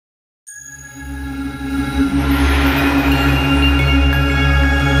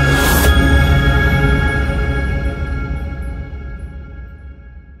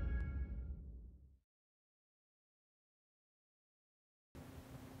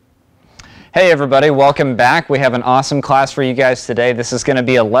Hey everybody, welcome back. We have an awesome class for you guys today. This is going to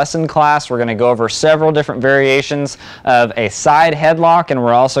be a lesson class. We're going to go over several different variations of a side headlock, and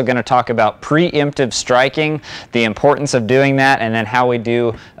we're also going to talk about preemptive striking, the importance of doing that, and then how we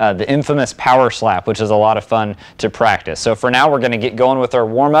do the infamous power slap, which is a lot of fun to practice. So for now, we're going to get going with our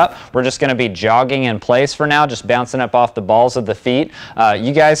warm-up. We're just going to be jogging in place for now, just bouncing up off the balls of the feet.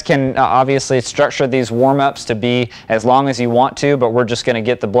 You guys can obviously structure these warm-ups to be as long as you want to, but we're just going to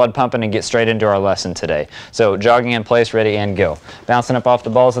get the blood pumping and get straight into our lesson today. So jogging in place, ready, and go. Bouncing up off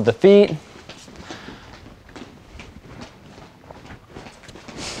the balls of the feet.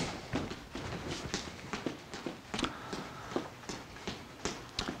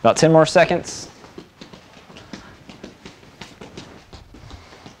 About 10 more seconds.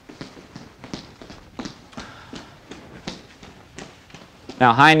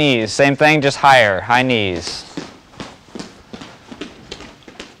 Now high knees, same thing, just higher, high knees.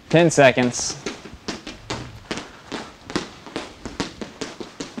 10 seconds.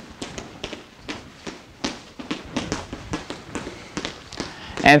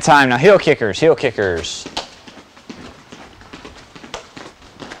 And time. Now heel kickers, heel kickers.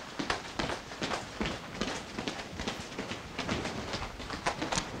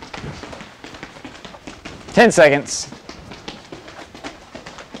 Ten seconds.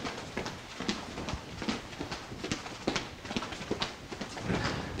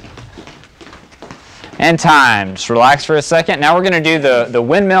 And time. Just relax for a second. Now we're going to do the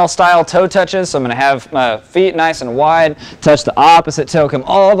windmill style toe touches. So I'm going to have my feet nice and wide, touch the opposite toe, come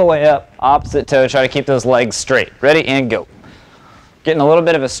all the way up, opposite toe, try to keep those legs straight. Ready, and go. Getting a little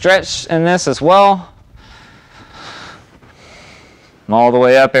bit of a stretch in this as well. I'm all the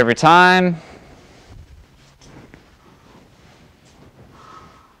way up every time.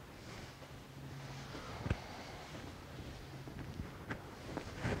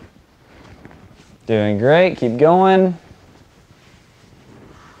 Doing great, keep going.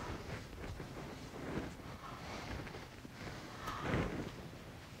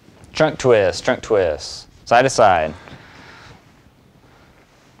 Trunk twist, side to side.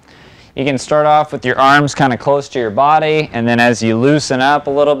 You can start off with your arms kind of close to your body, and then as you loosen up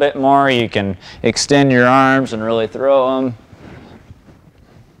a little bit more, you can extend your arms and really throw them.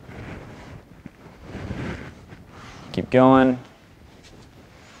 Keep going.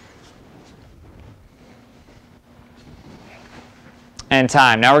 And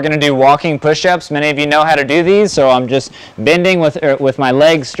time. Now we're going to do walking push-ups. Many of you know how to do these, so I'm just bending with my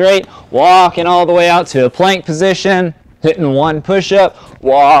legs straight, walking all the way out to a plank position, hitting one push-up,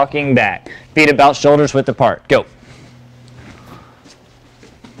 walking back. Feet about shoulders width apart. Go.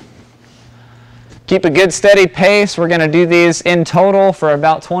 Keep a good steady pace. We're going to do these in total for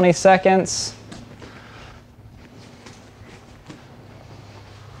about 20 seconds.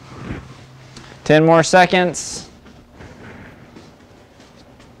 Ten more seconds.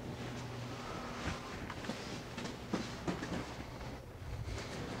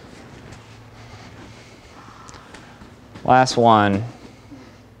 Last one.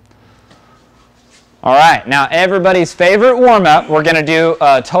 All right, now everybody's favorite warm-up, we're going to do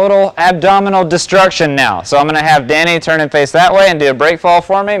a total abdominal destruction now. So I'm going to have Danny turn and face that way and do a break fall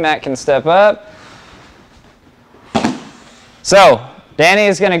for me. Matt can step up. So Danny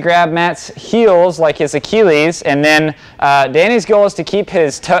is going to grab Matt's heels like his Achilles, and then Danny's goal is to keep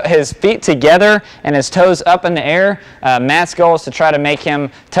his feet together and his toes up in the air. Matt's goal is to try to make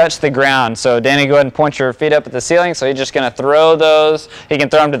him touch the ground. So Danny, go ahead and point your feet up at the ceiling. So he's just going to throw those. He can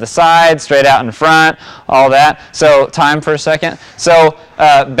throw them to the side, straight out in front, all that. So time for a second. So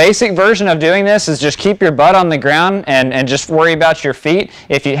basic version of doing this is just keep your butt on the ground and just worry about your feet.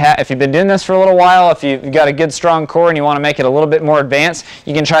 If you've been doing this for a little while, if you've got a good strong core and you want to make it a little bit more advanced,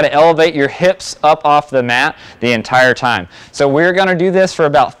 you can try to elevate your hips up off the mat the entire time. So we're going to do this for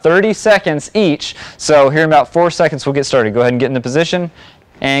about 30 seconds each. So here in about 4 seconds we'll get started. Go ahead and get in the position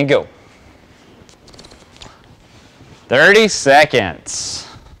and go. 30 seconds.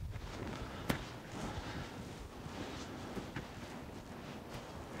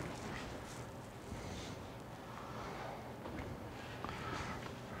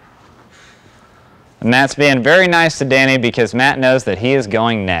 And Matt's being very nice to Danny because Matt knows that he is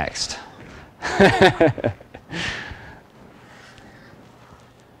going next.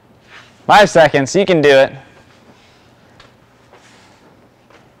 5 seconds, you can do it.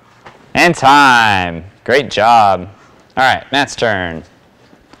 And time. Great job. All right, Matt's turn.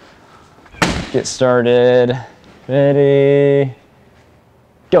 Get started. Ready.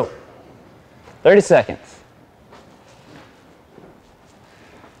 Go. 30 seconds.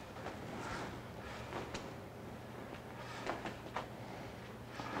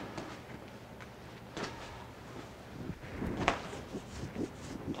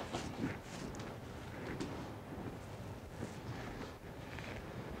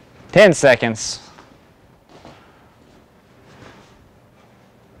 10 seconds.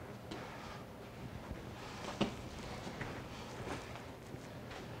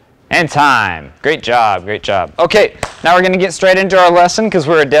 And time. Great job, great job. Okay, now we're going to get straight into our lesson because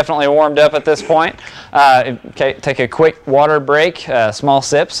we're definitely warmed up at this point. Okay, take a quick water break, small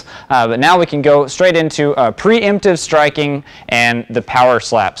sips, but now we can go straight into preemptive striking and the power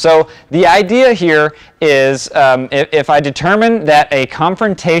slap. So the idea here is if I determine that a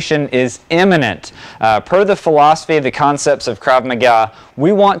confrontation is imminent, per the philosophy, the concepts of Krav Maga,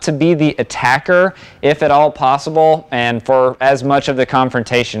 we want to be the attacker if at all possible and for as much of the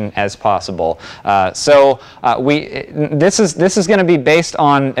confrontation as possible. This is going to be based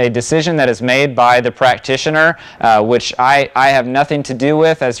on a decision that is made by the practitioner, which I have nothing to do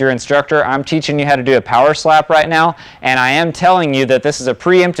with as your instructor. I'm teaching you how to do a power slap right now, and I am telling you that this is a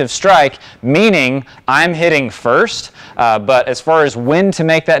preemptive strike, meaning I'm hitting first, but as far as when to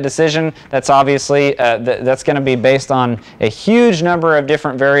make that decision, that's obviously that's going to be based on a huge number of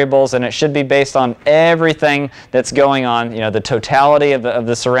different variables, and it should be based on everything that's going on, the totality of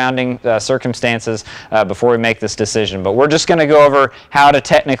the surrounding circumstances before we make this decision. But we're just going to go over how to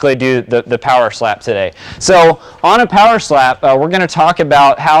technically do the power slap today. So on a power slap, we're going to talk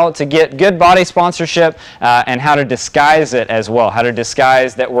about how to get good body sponsorship and how to disguise it as well, how to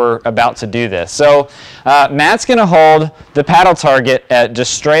disguise that we're about to do this. So Matt's going to hold the paddle target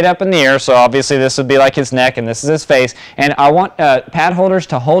just straight up in the air, so obviously this would be like his neck and this is his face, and I want pad holders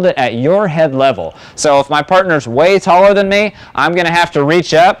to hold it at your head level. So if my partner's way taller than me, I'm going to have to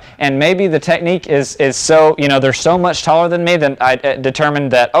reach up, and maybe the technique is so, they're so much taller than me, then I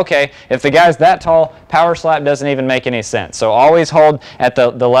determined that, okay, if the guy's that tall, power slap doesn't even make any sense. So always hold at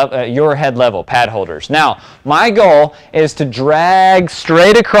your head level, pad holders. Now, my goal is to drag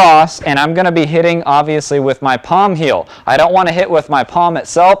straight across, and I'm going to be hitting, obviously, with my palm heel. I don't want to hit with my palm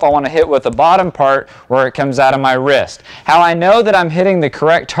itself. I want to hit with the bottom part where it comes out of my wrist. How I know that I'm hitting the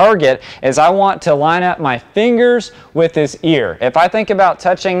correct target is I want to line up my fingers with his ear. If I think about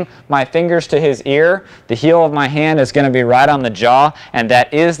touching my fingers to his ear, the heel of my hand is going to be right on the jaw, and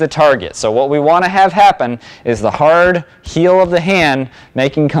that is the target. So what we want to have happen is the hard heel of the hand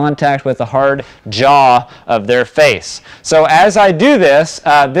making contact with the hard jaw of their face. So as I do this,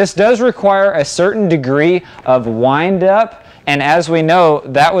 this does require a certain degree of wind up. And as we know,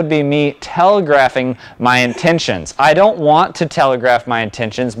 that would be me telegraphing my intentions. I don't want to telegraph my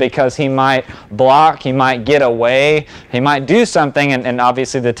intentions because he might block, he might get away, he might do something, and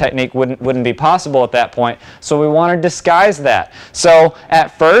obviously the technique wouldn't be possible at that point. So we want to disguise that. So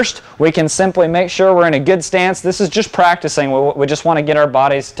at first, we can simply make sure we're in a good stance. This is just practicing. We just want to get our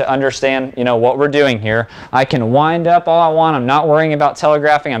bodies to understand, what we're doing here. I can wind up all I want. I'm not worrying about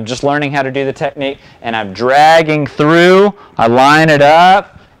telegraphing. I'm just learning how to do the technique, and I'm dragging through. I line it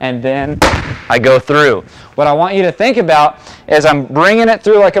up, and then I go through. What I want you to think about is I'm bringing it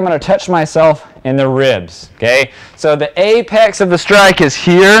through like I'm going to touch myself in the ribs, okay? So the apex of the strike is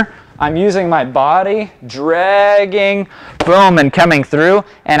here. I'm using my body, dragging, boom, and coming through,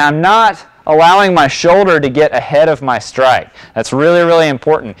 and I'm not allowing my shoulder to get ahead of my strike. That's really, really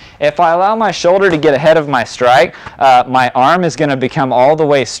important. If I allow my shoulder to get ahead of my strike, my arm is going to become all the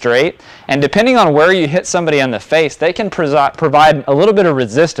way straight. And depending on where you hit somebody on the face, they can provide a little bit of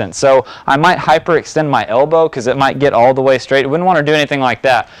resistance. So I might hyperextend my elbow because it might get all the way straight. I wouldn't want to do anything like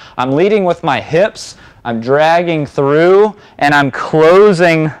that. I'm leading with my hips. I'm dragging through, and I'm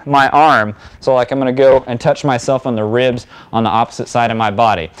closing my arm. So like I'm going to go and touch myself on the ribs on the opposite side of my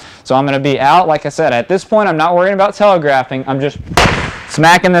body. So I'm going to be out, like I said, at this point I'm not worrying about telegraphing. I'm just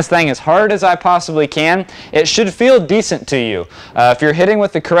smacking this thing as hard as I possibly can. It should feel decent to you. If you're hitting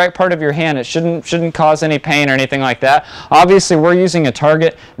with the correct part of your hand, it shouldn't cause any pain or anything like that. Obviously, we're using a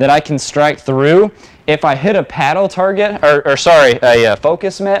target that I can strike through. If I hit a paddle target, a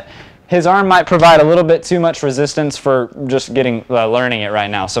focus mitt, his arm might provide a little bit too much resistance for just learning it right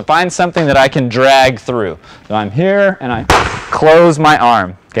now. So find something that I can drag through. So I'm here, and I close my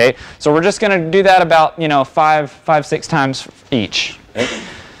arm. Okay. So we're just going to do that about 5-6 times each. Okay?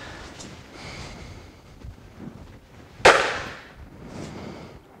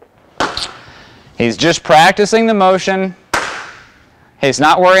 He's just practicing the motion. He's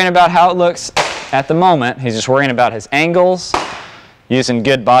not worrying about how it looks at the moment. He's just worrying about his angles. Using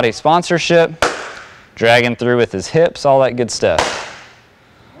good body sponsorship, dragging through with his hips, all that good stuff.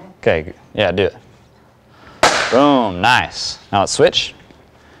 Okay, yeah, do it. Boom, nice. Now let's switch.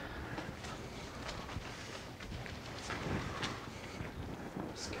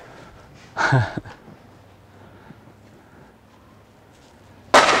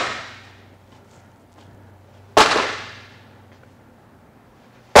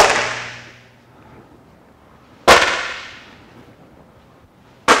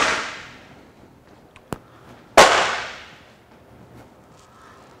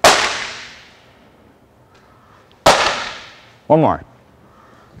 One more.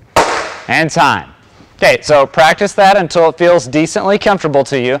 And time. Okay, so practice that until it feels decently comfortable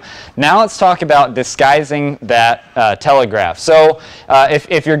to you. Now let's talk about disguising that telegraph. So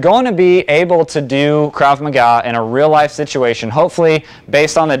if you're going to be able to do Krav Maga in a real life situation, hopefully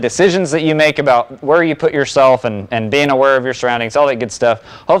based on the decisions that you make about where you put yourself and being aware of your surroundings, all that good stuff,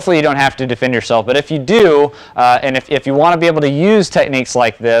 hopefully you don't have to defend yourself. But if you do, and if you want to be able to use techniques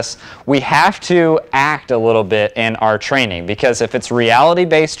like this, we have to act a little bit in our training, because if it's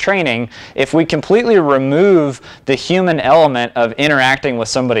reality-based training, if we completely remove the human element of interacting with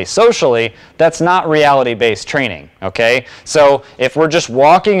somebody socially, that's not reality-based training, okay? So if we're just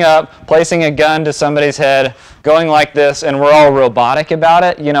walking up, placing a gun to somebody's head, going like this, and we're all robotic about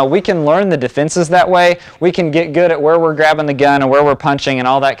it, you know, we can learn the defenses that way. We can get good at where we're grabbing the gun and where we're punching and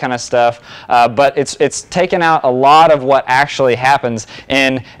all that kind of stuff, but it's taken out a lot of what actually happens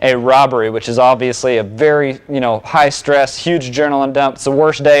in a robbery, which is obviously a very, you know, high stress, huge adrenaline dump. It's the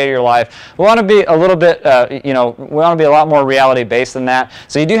worst day of your life. We want to be a little bit, you know, we want to be a lot more reality based than that.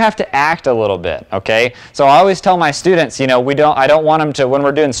 So you do have to act a little bit, okay? So I always tell my students, you know, I don't want them to, when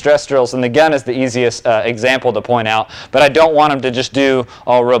we're doing stress drills, and the gun is the easiest example to point out, but I don't want them to just do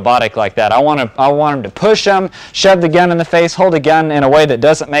all robotic like that. I want them to push them, shove the gun in the face, hold a gun in a way that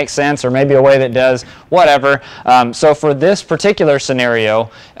doesn't make sense, or maybe a way that does, whatever. So for this particular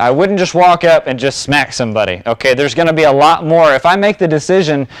scenario, I wouldn't just walk up and just smack somebody, okay? There's going to be a lot more. If I make the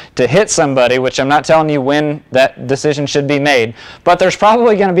decision to hit somebody, which I'm not telling you when that decision should be made, but there's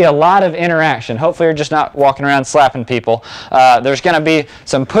probably going to be a lot of interaction. Hopefully you're just not walking around slapping people. There's going to be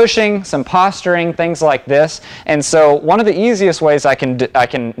some pushing, some posturing, things like this. And so one of the easiest ways I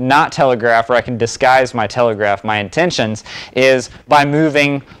can not telegraph, or I can disguise my telegraph, my intentions, is by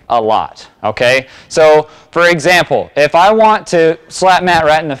moving a lot, okay? So for example, if I want to slap Matt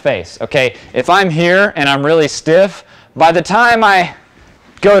right in the face, okay, if I'm here and I'm really stiff, by the time I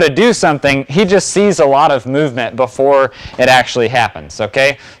go to do something, he just sees a lot of movement before it actually happens,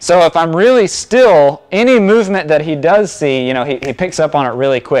 okay? So if I'm really still, any movement that he does see, you know, he picks up on it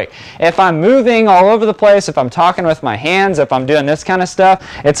really quick. If I'm moving all over the place, if I'm talking with my hands, if I'm doing this kind of stuff,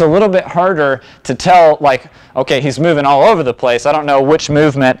 it's a little bit harder to tell, like, okay, he's moving all over the place. I don't know which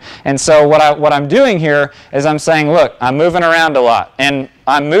movement. And so what I'm doing here is I'm saying, look, I'm moving around a lot, and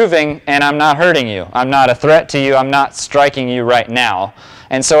I'm moving and I'm not hurting you. I'm not a threat to you. I'm not striking you right now.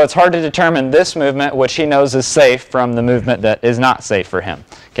 And so it's hard to determine this movement, which he knows is safe, from the movement that is not safe for him.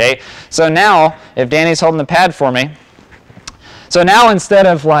 Okay? So now, if Danny's holding the pad for me, so now instead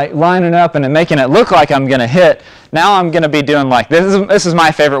of like lining up and making it look like I'm going to hit, now I'm going to be doing like this. This is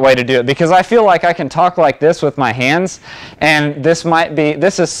my favorite way to do it, because I feel like I can talk like this with my hands, and this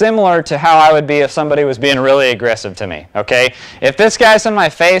is similar to how I would be if somebody was being really aggressive to me, okay? If this guy's in my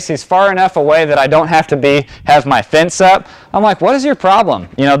face, he's far enough away that I don't have to have my fence up. I'm like, what is your problem?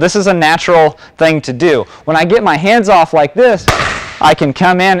 You know, this is a natural thing to do. When I get my hands off like this, I can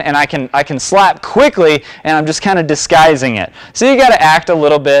come in and I can slap quickly, and I'm just kind of disguising it. So you got to act a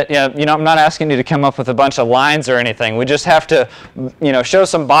little bit. You know, I'm not asking you to come up with a bunch of lines or anything. We just have to, you know, show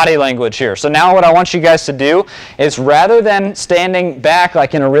some body language here. So now what I want you guys to do is, rather than standing back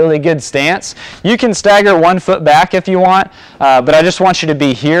like in a really good stance, you can stagger 1 foot back if you want, but I just want you to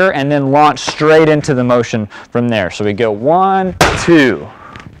be here and then launch straight into the motion from there. So we go 1, 2.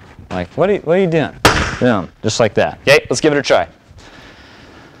 Like, what are you doing? Boom, just like that. Okay, let's give it a try.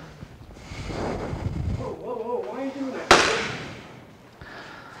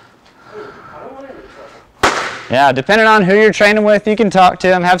 Yeah, depending on who you're training with, you can talk to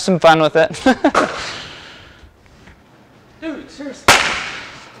them, have some fun with it. Dude, seriously.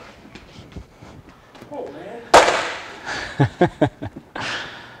 Oh, man.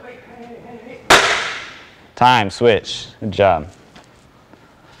 Wait, hey. Time, switch. Good job.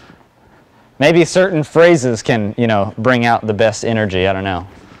 Maybe certain phrases can, you know, bring out the best energy. I don't know.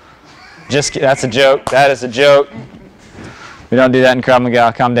 That's a joke. That is a joke. We don't do that in Krav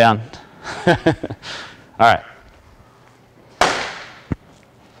Maga. Calm down. All right.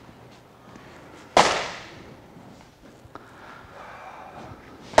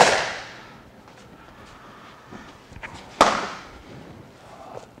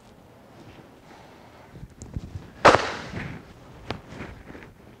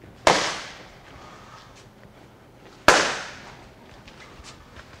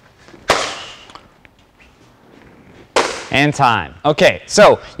 And time. Okay,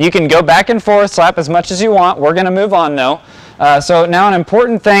 so you can go back and forth, slap as much as you want. We're going to move on though. So now an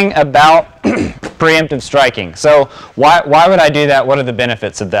important thing about preemptive striking. So why would I do that? What are the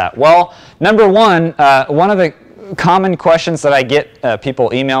benefits of that? Well, number one, one of the common questions that I get,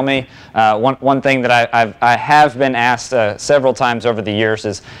 people email me. One thing that I have been asked several times over the years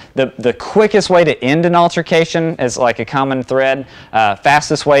is the quickest way to end an altercation is like a common thread,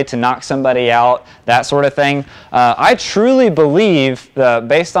 fastest way to knock somebody out, that sort of thing. I truly believe,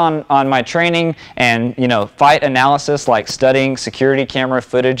 based on my training and fight analysis, like studying security camera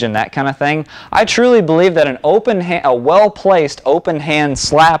footage and that kind of thing, I truly believe that a well-placed open hand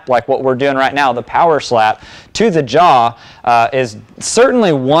slap like what we're doing right now, the power slap to the jaw, is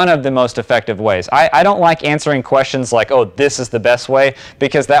certainly one of the most effective ways. I don't like answering questions like, oh, this is the best way,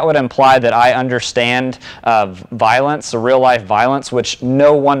 because that would imply that I understand violence, real-life violence, which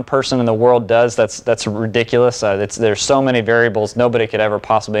no one person in the world does. That's ridiculous. There's so many variables, nobody could ever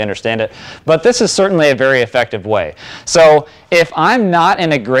possibly understand it. But this is certainly a very effective way. So if I'm not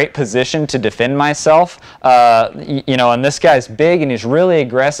in a great position to defend myself, and this guy's big and he's really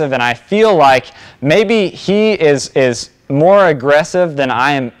aggressive, and I feel like maybe he is more aggressive than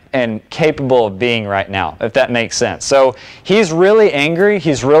I am capable of being right now, if that makes sense. So he's really angry,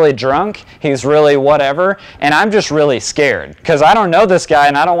 he's really drunk, he's really whatever, and I'm just really scared because I don't know this guy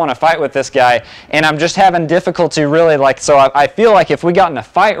and I don't want to fight with this guy, and I'm just having difficulty really, so I feel like if we got in a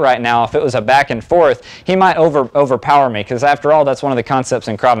fight right now, if it was a back and forth, he might overpower me, because after all, that's one of the concepts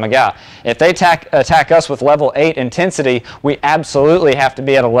in Krav Maga. If they attack us with level 8 intensity, we absolutely have to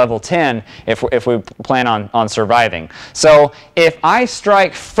be at a level 10 if we plan on surviving. So if I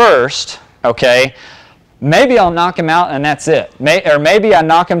strike first, okay, maybe I'll knock him out and that's it. Or maybe I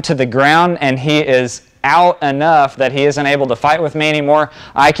knock him to the ground and he is out enough that he isn't able to fight with me anymore.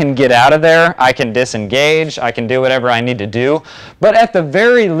 I can get out of there, I can disengage, I can do whatever I need to do. But at the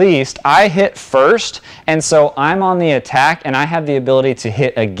very least, I hit first, and so I'm on the attack and I have the ability to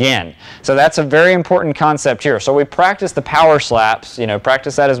hit again. So that's a very important concept here. So we practice the power slaps,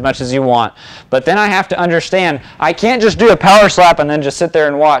 practice that as much as you want, but then I have to understand I can't just do a power slap and then just sit there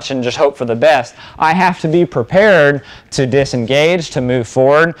and watch and just hope for the best. I have to be prepared to disengage, to move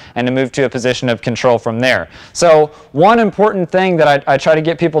forward, and to move to a position of control from there. So one important thing that I try to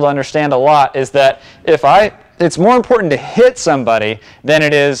get people to understand a lot is that it's more important to hit somebody than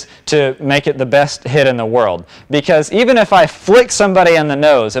it is to make it the best hit in the world. Because even if I flick somebody in the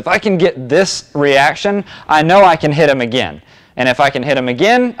nose, if I can get this reaction, I know I can hit him again. And if I can hit them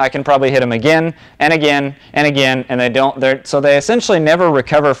again, I can probably hit them again and again and again, and so they essentially never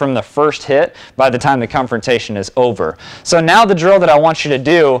recover from the first hit by the time the confrontation is over. So now the drill that I want you to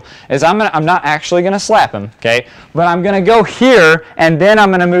do is I'm not actually going to slap him, okay? But I'm going to go here, and then I'm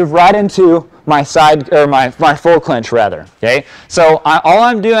going to move right into my side, or my full clinch rather, okay? So all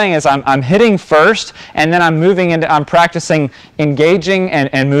I'm doing is I'm hitting first, and then I'm practicing engaging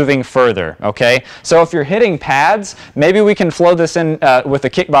and moving further, okay? So if you're hitting pads, maybe we can flow this in with a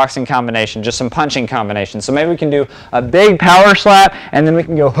kickboxing combination, just some punching combinations. So maybe we can do a big power slap, and then we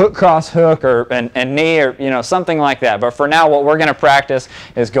can go hook, cross, hook, and knee, or something like that. But for now, what we're going to practice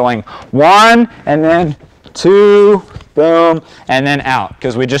is going 1, and then 2, boom, and then out,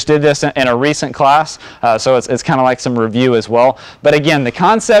 because we just did this in a recent class, so it's kind of like some review as well. But again, the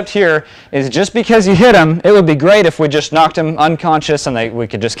concept here is just because you hit them, it would be great if we just knocked them unconscious and we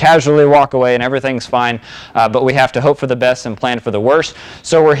could just casually walk away and everything's fine, but we have to hope for the best and plan for the worst.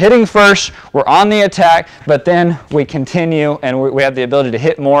 So we're hitting first, we're on the attack, but then we continue and we have the ability to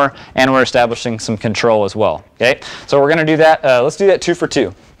hit more, and we're establishing some control as well. Okay, so we're going to do that. Let's do that 2 for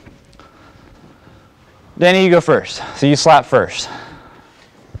 2. Danny, you go first. So you slap first.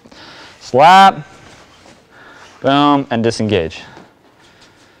 Slap, boom, and disengage.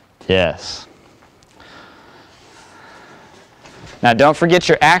 Yes. Now don't forget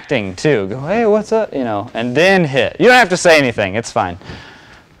your acting too. Go, hey, what's up? And then hit. You don't have to say anything. It's fine.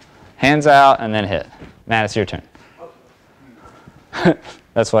 Hands out and then hit. Matt, it's your turn.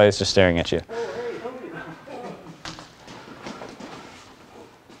 That's why he's just staring at you.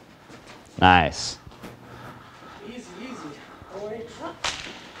 Nice.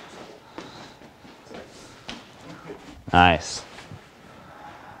 Nice.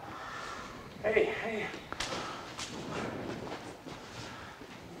 Hey.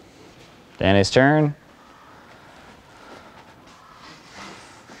 Danny's turn.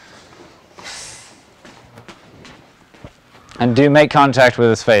 And do make contact with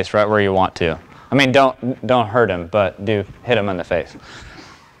his face right where you want to. I mean, don't hurt him, but do hit him in the face.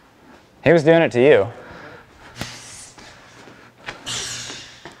 He was doing it to you.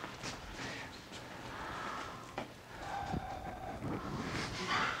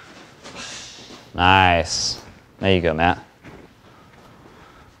 Nice. There you go, Matt.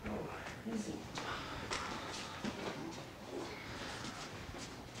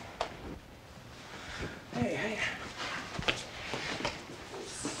 Hey.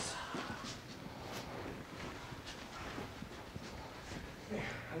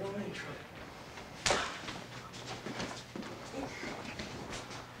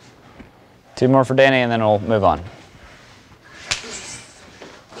 2 more for Danny, and then we'll move on.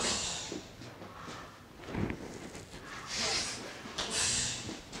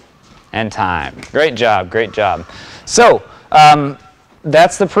 And time. Great job, great job. So,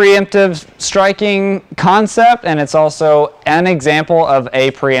 that's the preemptive striking concept, and it's also an example of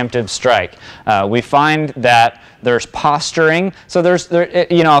a preemptive strike. We find that there's posturing. So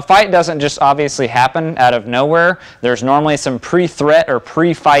a fight doesn't just obviously happen out of nowhere. There's normally some pre-threat or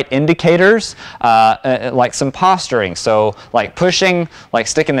pre-fight indicators, like some posturing. So like pushing, like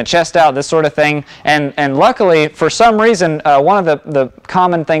sticking the chest out, this sort of thing. And luckily, for some reason, one of the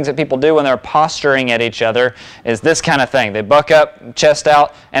common things that people do when they're posturing at each other is this kind of thing. They buck up, chest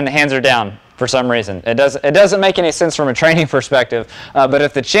out, and the hands are down. For some reason. It doesn't make any sense from a training perspective, but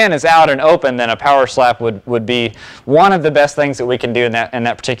if the chin is out and open, then a power slap would be one of the best things that we can do in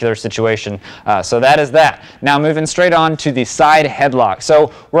that particular situation. So that is that. Now moving straight on to the side headlock.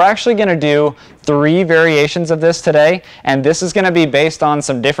 So we're actually going to do 3 variations of this today, and this is going to be based on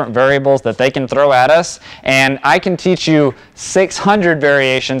some different variables that they can throw at us, and I can teach you 600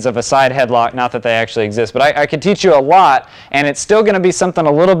 variations of a side headlock, not that they actually exist, but I could teach you a lot, and it's still going to be something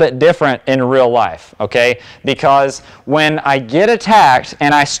a little bit different in real life, okay? Because when I get attacked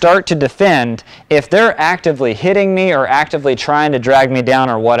and I start to defend, if they're actively hitting me or actively trying to drag me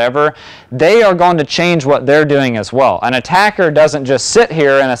down or whatever, they are going to change what they're doing as well. An attacker doesn't just sit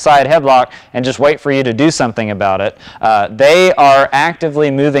here in a side headlock and just wait for you to do something about it. They are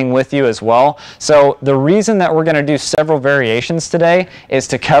actively moving with you as well. So the reason that we're going to do several variations today is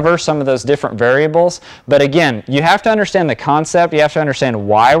to cover some of those different variables. But again, you have to understand the concept. You have to understand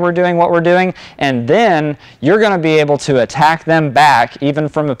why we're doing what we're doing, and then you're going to be able to attack them back even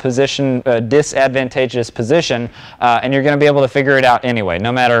from a position, a disadvantageous position, and you're going to be able to figure it out anyway,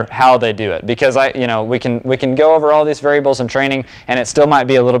 no matter how they do it. Because we can go over all these variables in training, and it still might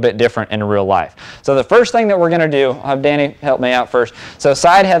be a little bit different in real life. So the first thing that we're going to do, I'll have Danny help me out first. So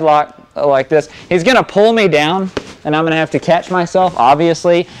side headlock like this, he's going to pull me down, and I'm going to have to catch myself,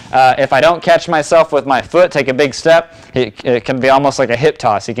 obviously. If I don't catch myself with my foot, take a big step, it can be almost like a hip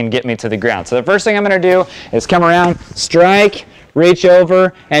toss. He can get me to the ground. So the first thing I'm going to do is come around, strike, reach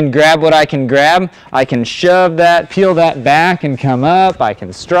over, and grab what I can grab. I can shove that, peel that back, and come up. I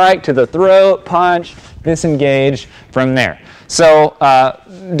can strike to the throat, punch, disengage from there. So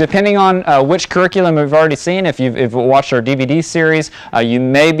depending on which curriculum we've already seen, if you've watched our DVD series, you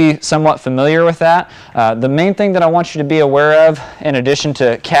may be somewhat familiar with that. The main thing that I want you to be aware of, in addition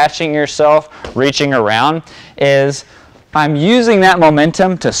to catching yourself, reaching around, is I'm using that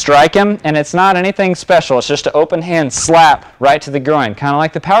momentum to strike him, and it's not anything special. It's just an open hand slap right to the groin, kind of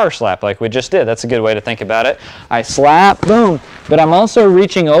like the power slap like we just did. That's a good way to think about it. I slap, boom, but I'm also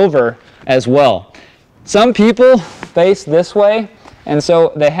reaching over as well. Some people face this way, and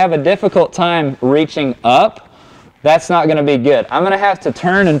so they have a difficult time reaching up. That's not going to be good. I'm going to have to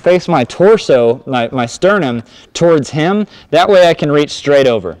turn and face my torso, my sternum, towards him. That way I can reach straight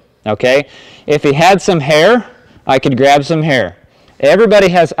over, okay? If he had some hair, I could grab some hair. Everybody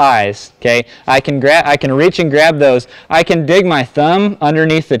has eyes, okay? I can reach and grab those. I can dig my thumb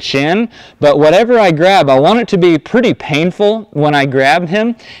underneath the chin, but whatever I grab, I want it to be pretty painful when I grab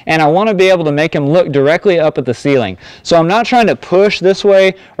him, and I want to be able to make him look directly up at the ceiling. So I'm not trying to push this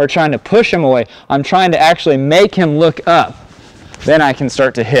way or trying to push him away. I'm trying to actually make him look up. Then I can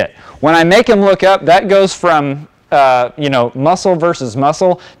start to hit. When I make him look up, that goes from muscle versus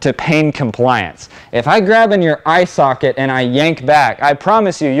muscle to pain compliance. If I grab in your eye socket and I yank back, I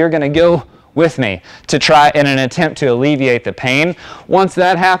promise you're going to go with me to try in an attempt to alleviate the pain. Once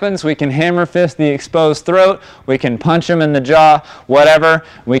that happens, we can hammer fist the exposed throat, we can punch him in the jaw, whatever,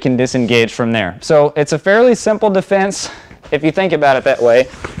 we can disengage from there. So it's a fairly simple defense if you think about it that way.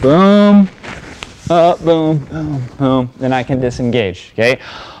 Boom, up, boom, boom, boom, then I can disengage, okay?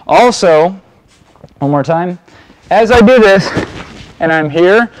 Also, one more time. As I do this, and I'm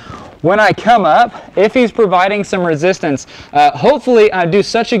here, when I come up, if he's providing some resistance, hopefully I do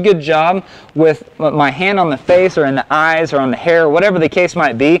such a good job with my hand on the face or in the eyes or on the hair, whatever the case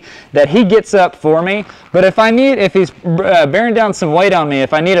might be, that he gets up for me. But if he's bearing down some weight on me,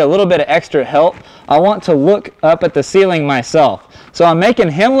 if I need a little bit of extra help, I want to look up at the ceiling myself. So I'm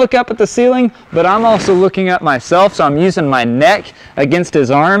making him look up at the ceiling, but I'm also looking up myself, so I'm using my neck against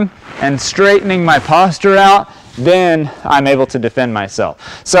his arm and straightening my posture out. Then I'm able to defend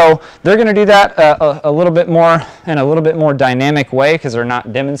myself. So they're going to do that a little bit more in a little bit more dynamic way because they're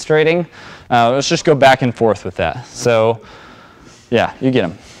not demonstrating. Let's just go back and forth with that. So yeah, you get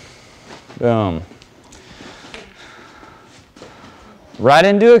them. Boom. Right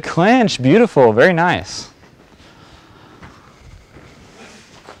into a clinch. Beautiful. Very nice.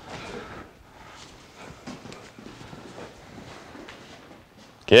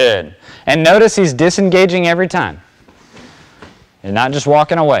 Good. And notice he's disengaging every time. He's not just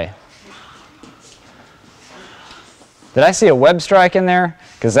walking away. Did I see a web strike in there?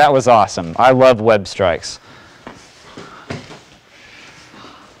 Because that was awesome. I love web strikes.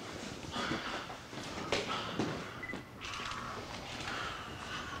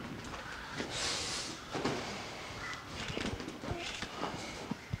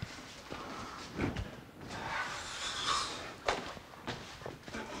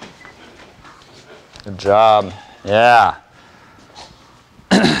 Good job. Yeah.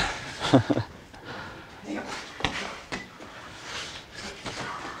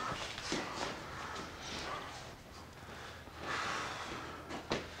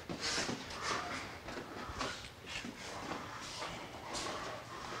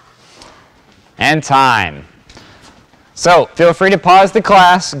 And time. So feel free to pause the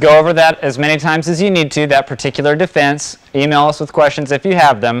class, go over that as many times as you need to, that particular defense. Email us with questions if you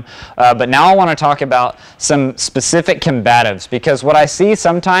have them. But now I want to talk about some specific combatives, because what I see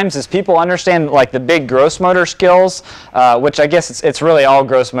sometimes is people understand like the big gross motor skills, which I guess it's really all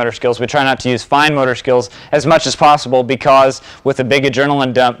gross motor skills. We try not to use fine motor skills as much as possible, because with a big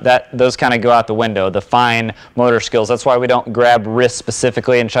adrenaline dump, those kind of go out the window, the fine motor skills. That's why we don't grab wrists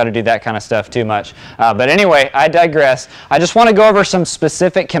specifically and try to do that kind of stuff too much. But anyway, I digress. I just want to go over some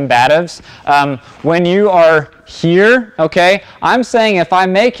specific combatives. When you are here, okay, I'm saying if I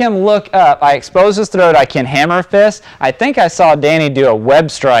make him look up, I expose his throat, I can hammer fist. I think I saw Danny do a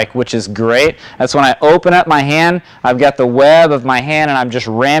web strike, which is great. That's when I open up my hand, I've got the web of my hand, and I'm just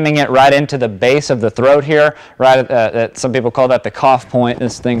ramming it right into the base of the throat here, right at, some people call that the cough point,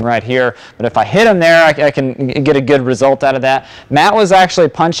 this thing right here. But if I hit him there, I can get a good result out of that. Matt was actually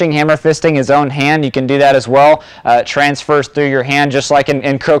punching, hammer fisting his own hand. You can do that as well. It transfers through your hand, just like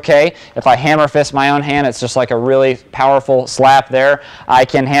in croquet. If I hammer fist my own hand, it's just like a really powerful slap there. I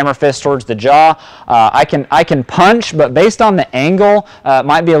can hammer fist towards the jaw. I can punch, but based on the angle, it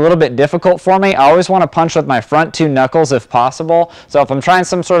might be a little bit difficult for me. I always want to punch with my front two knuckles if possible. So if I'm trying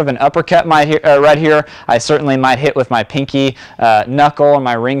some sort of an uppercut right here, I certainly might hit with my pinky knuckle or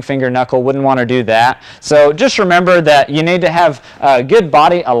my ring finger knuckle. Wouldn't want to do that. So just remember that you need to have good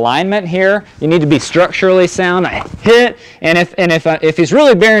body alignment here. You need to be structurally sound. I hit, and if he's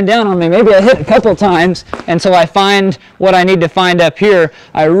really bearing down on me, maybe I hit a couple times until I find what I need to find up here.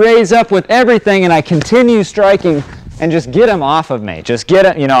 I raise up with everything and I continue striking and just get him off of me. Just get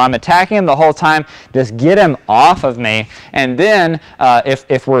him, you know, I'm attacking him the whole time. Just get him off of me. And then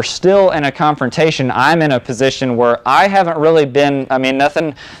if we're still in a confrontation, I'm in a position where I haven't really been, I mean,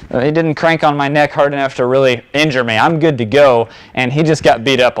 nothing, he didn't crank on my neck hard enough to really injure me. I'm good to go, and he just got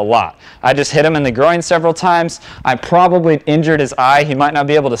beat up a lot. I just hit him in the groin several times. I probably injured his eye. He might not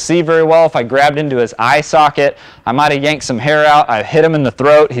be able to see very well. If I grabbed into his eye socket, I might have yanked some hair out. I hit him in the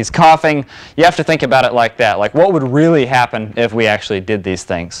throat. He's coughing. You have to think about it like that. Like, what would really happen if we actually did these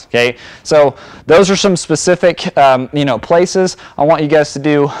things? Okay, so those are some specific places. I want you guys to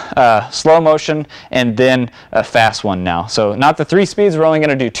do slow motion and then a fast one now. So not the 3 speeds. We're only going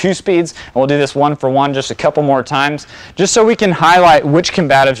to do 2 speeds, and we'll do this one for one just a couple more times, just so we can highlight which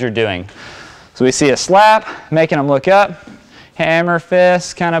combatives you're doing. So we see a slap, making them look up, hammer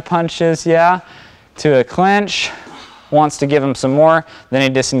fist, kind of punches, yeah, to a clinch, wants to give him some more, then he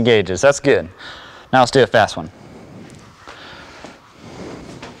disengages. That's good. Now let's do a fast one.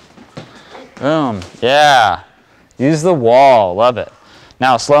 Boom, yeah. Use the wall, love it.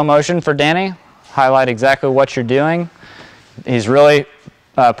 Now slow motion for Danny. Highlight exactly what you're doing. He's really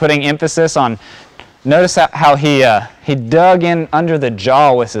putting emphasis on, notice how he dug in under the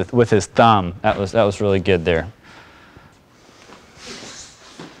jaw with his thumb. That was really good there.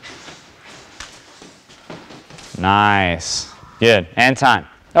 Nice, good, and time.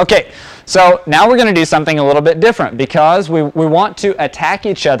 Okay, so now we're going to do something a little bit different, because we want to attack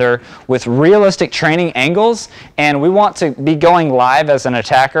each other with realistic training angles, and we want to be going live as an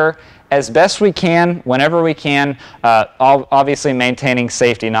attacker as best we can, whenever we can, obviously maintaining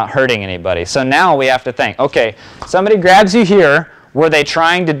safety, not hurting anybody. So now we have to think, okay, somebody grabs you here. Were they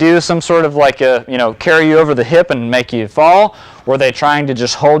trying to do some sort of like a, carry you over the hip and make you fall? Were they trying to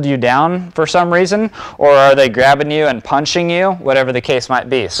just hold you down for some reason? Or are they grabbing you and punching you? Whatever the case might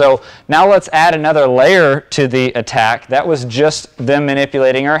be. So now let's add another layer to the attack. That was just them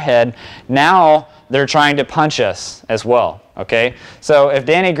manipulating our head. Now they're trying to punch us as well, okay? So if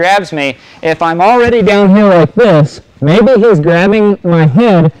Danny grabs me, if I'm already down here like this, maybe he's grabbing my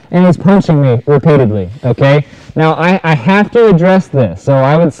head and he's punching me repeatedly, okay? Now, I have to address this. So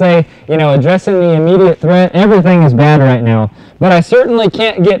I would say, you know, addressing the immediate threat, everything is bad right now. But I certainly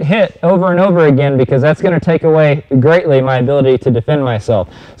can't get hit over and over again because that's going to take away greatly my ability to defend myself.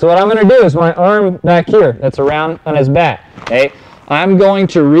 So what I'm going to do is my arm back here, that's around on his back, okay? I'm going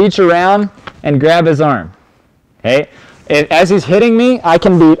to reach around and grab his arm, okay? As he's hitting me, I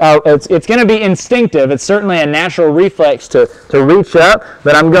can be, it's going to be instinctive. It's certainly a natural reflex to reach up,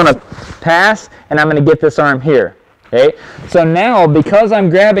 but I'm going to pass, and I'm going to get this arm here. Okay? So now, because I'm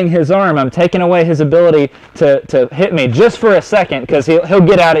grabbing his arm, I'm taking away his ability to hit me just for a second, because he'll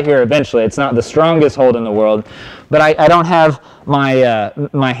get out of here eventually. It's not the strongest hold in the world, but I don't have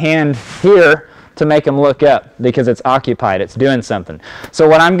my hand here to make him look up because it's occupied. It's doing something. So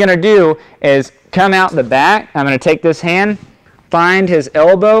what I'm going to do is come out the back. I'm going to take this hand, find his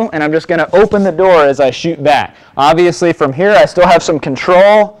elbow, and I'm just going to open the door as I shoot back. Obviously, from here, I still have some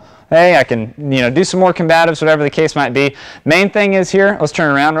control. Hey, I can, you know, do some more combatives, whatever the case might be. Main thing is here, let's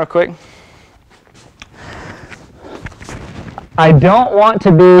turn around real quick. I don't want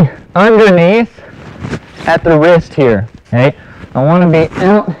to be underneath at the wrist here, okay? I want to be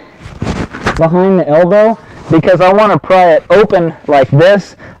out behind the elbow because I want to pry it open like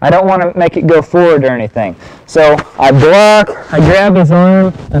this. I don't want to make it go forward or anything. So I block, I grab his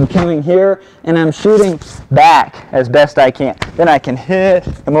arm, I'm coming here, and I'm shooting back as best I can. Then I can hit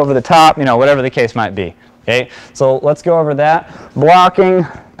him over the top, you know, whatever the case might be. Okay, so let's go over that. Blocking,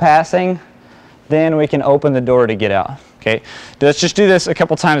 passing, then we can open the door to get out. Okay, let's just do this a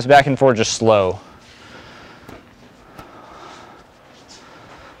couple times back and forth, just slow.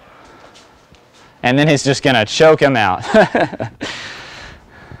 And then he's just going to choke him out.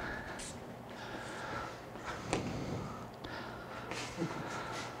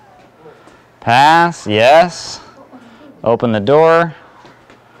 Pass, yes. Open the door.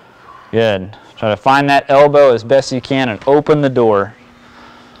 Good. Try to find that elbow as best you can and open the door.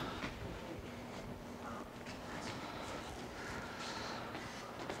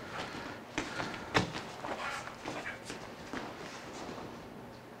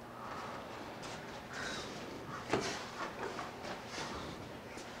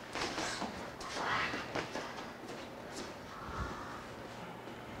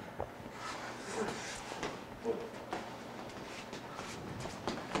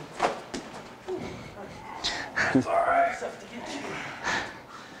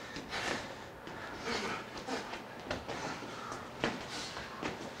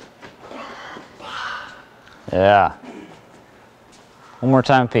 Yeah. One more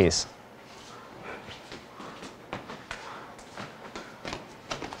time, please.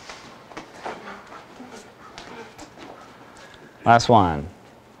 Last one.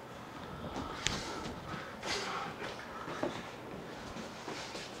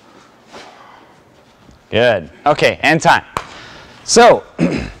 Good. Okay, and time. So,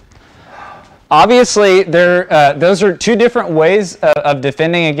 obviously, those are two different ways of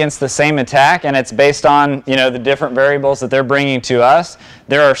defending against the same attack, and it's based on, you know, the different variables that they're bringing to us.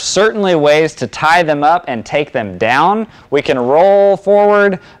 There are certainly ways to tie them up and take them down. We can roll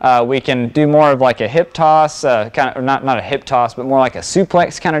forward. We can do more of like a hip toss, kind of not a hip toss, but more like a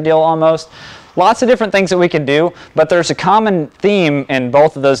suplex kind of deal almost. Lots of different things that we can do, but there's a common theme in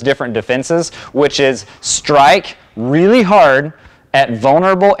both of those different defenses, which is strike really hard at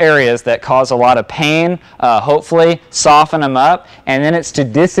vulnerable areas that cause a lot of pain, hopefully soften them up, and then it's to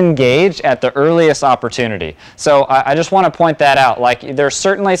disengage at the earliest opportunity. So I just want to point that out. Like, there's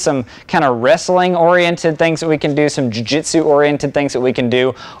certainly some kind of wrestling-oriented things that we can do, some jiu-jitsu-oriented things that we can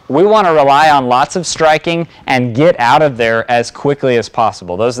do. We want to rely on lots of striking and get out of there as quickly as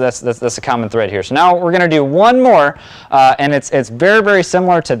possible. That's a common thread here. So now we're going to do one more, and it's very, very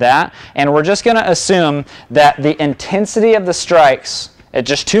similar to that, and we're just going to assume that the intensity of the strike, it's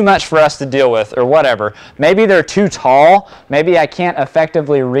just too much for us to deal with or whatever. Maybe they're too tall. Maybe I can't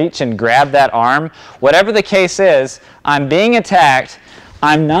effectively reach and grab that arm. Whatever the case is, I'm being attacked.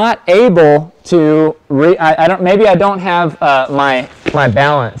 I'm not able to, maybe I don't have my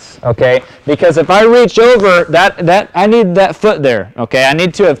balance, okay? Because if I reach over, I need that foot there, okay? I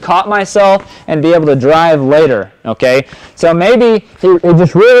need to have caught myself and be able to drive later, okay? So maybe he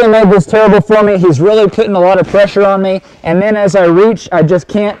just really made this terrible for me. He's really putting a lot of pressure on me, and then as I reach, I just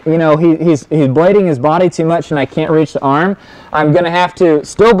can't, you know, he's blading his body too much and I can't reach the arm. I'm going to have to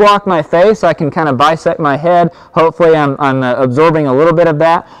still block my face so I can kind of bisect my head. Hopefully I'm absorbing a little bit of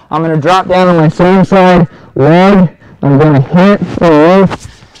that. I'm going to drop down on my same side leg. I'm going to hit the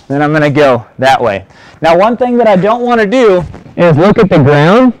roof, then I'm going to go that way. Now, one thing that I don't want to do is look at the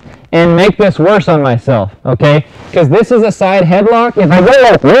ground and make this worse on myself, okay? Because this is a side headlock. If I go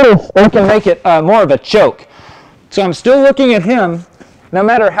like this, I can make it more of a choke. So I'm still looking at him. No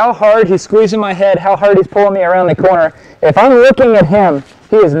matter how hard he's squeezing my head, how hard he's pulling me around the corner, if I'm looking at him,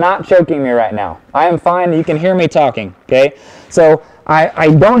 he is not choking me right now. I am fine. You can hear me talking, okay? So I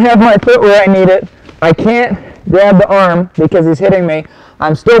don't have my foot where I need it. I can't grab the arm because he's hitting me.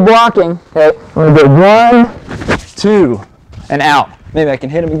 I'm still blocking. Okay, I'm going to go 1, 2, and out. Maybe I can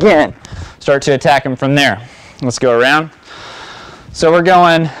hit him again. Start to attack him from there. Let's go around. So we're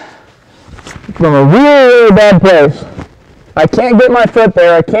going from a really, really bad place. I can't get my foot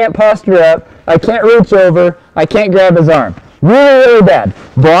there. I can't posture up. I can't reach over. I can't grab his arm. Really, really bad.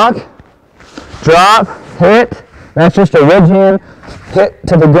 Block, drop, hit. That's just a ridge hand. Hit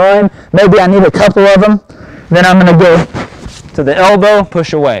to the groin. Maybe I need a couple of them. Then I'm going to go to the elbow,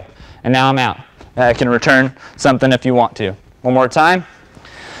 push away. And now I'm out. I can return something if you want to. One more time.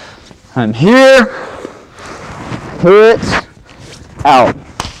 I'm here. Hit. Out.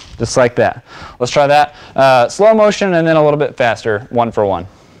 Just like that. Let's try that. Slow motion and then a little bit faster, 1 for 1.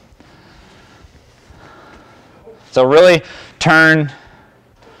 So really turn.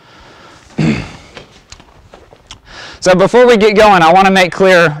 So before we get going, I want to make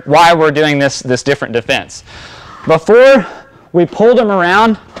clear why we're doing this different defense. Before, we pulled them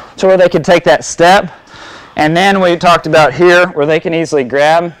around to where they could take that step, and then we talked about here where they can easily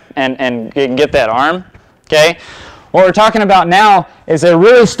grab and get that arm, okay? What we're talking about now is they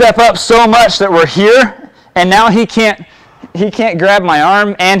really step up so much that we're here, and now he can't grab my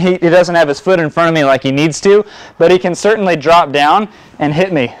arm, and he doesn't have his foot in front of me like he needs to, but he can certainly drop down and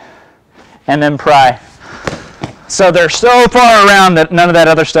hit me and then pry. So they're so far around that none of that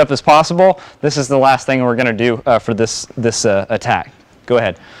other stuff is possible. This is the last thing we're going to do for this attack. Go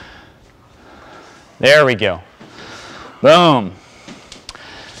ahead. There we go. Boom.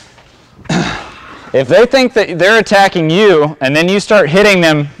 If they think that they're attacking you and then you start hitting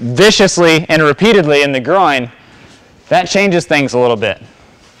them viciously and repeatedly in the groin, that changes things a little bit.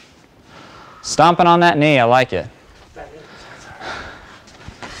 Stomping on that knee, I like it.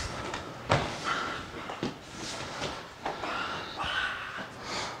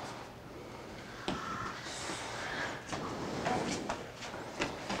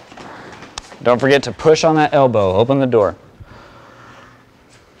 Don't forget to push on that elbow. Open the door.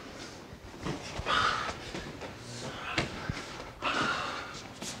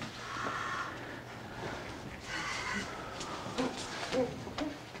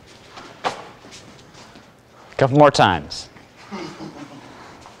 A couple more times.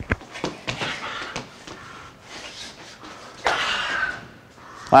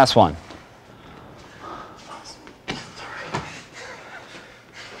 Last one.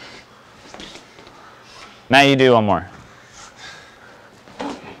 Now you do one more.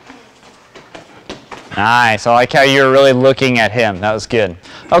 Nice. I like how you were really looking at him. That was good.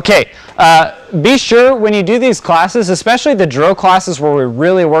 Okay. Be sure when you do these classes, especially the drill classes where we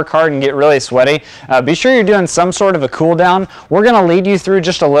really work hard and get really sweaty, be sure you're doing some sort of a cool down. We're going to lead you through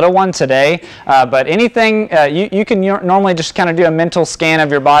just a little one today, but anything, you can normally just kind of do a mental scan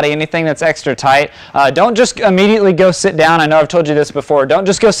of your body, anything that's extra tight. Don't just immediately go sit down. I know I've told you this before. Don't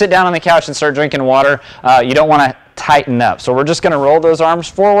just go sit down on the couch and start drinking water. You don't want to tighten up. So we're just going to roll those arms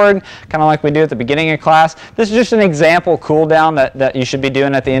forward, kind of like we do at the beginning of class. This is just an example cool down that you should be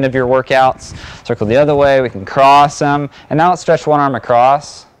doing at the end of your workouts. Circle the other way, we can cross them. And now let's stretch one arm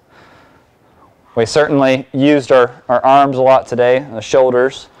across. We certainly used our arms a lot today, the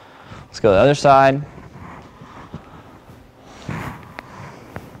shoulders. Let's go to the other side.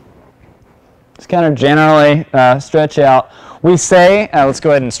 Just kind of generally stretch out. We say, let's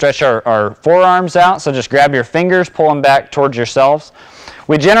go ahead and stretch our forearms out, so just grab your fingers, pull them back towards yourselves.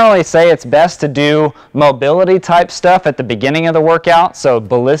 We generally say it's best to do mobility type stuff at the beginning of the workout, so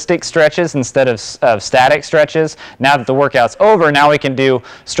ballistic stretches instead of static stretches. Now that the workout's over, now we can do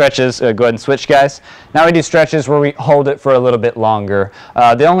stretches. Go ahead and switch, guys. Now we do stretches where we hold it for a little bit longer.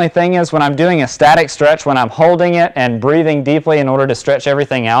 The only thing is when I'm doing a static stretch, when I'm holding it and breathing deeply in order to stretch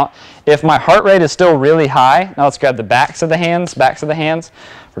everything out, if my heart rate is still really high, now let's grab the backs of the hands.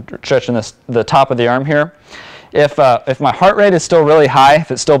 We're stretching the top of the arm here. If my heart rate is still really high,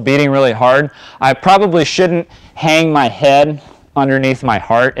 if it's still beating really hard, I probably shouldn't hang my head underneath my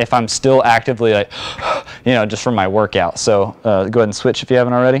heart if I'm still actively like, just from my workout. So go ahead and switch if you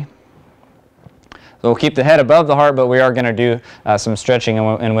haven't already. So we'll keep the head above the heart, but we are going to do some stretching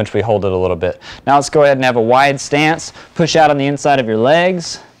in which we hold it a little bit. Now let's go ahead and have a wide stance. Push out on the inside of your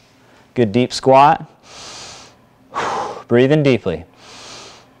legs. Good deep squat. Breathe in deeply.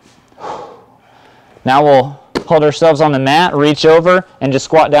 Now we'll hold ourselves on the mat, reach over, and just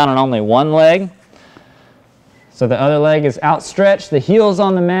squat down on only one leg. So the other leg is outstretched, the heel's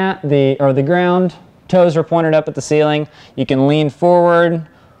on the mat, or the ground, toes are pointed up at the ceiling. You can lean forward,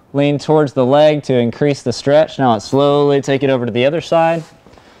 lean towards the leg to increase the stretch. Now let's slowly take it over to the other side.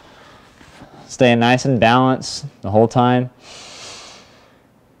 Staying nice and balanced the whole time.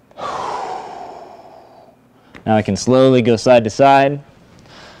 Now I can slowly go side to side.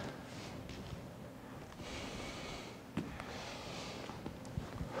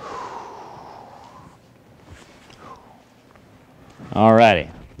 Alrighty.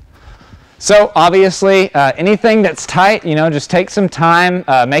 So obviously, anything that's tight, you know, just take some time,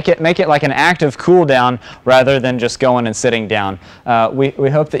 make it like an active cool down rather than just going and sitting down. We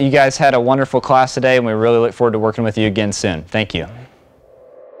hope that you guys had a wonderful class today, and we really look forward to working with you again soon. Thank you.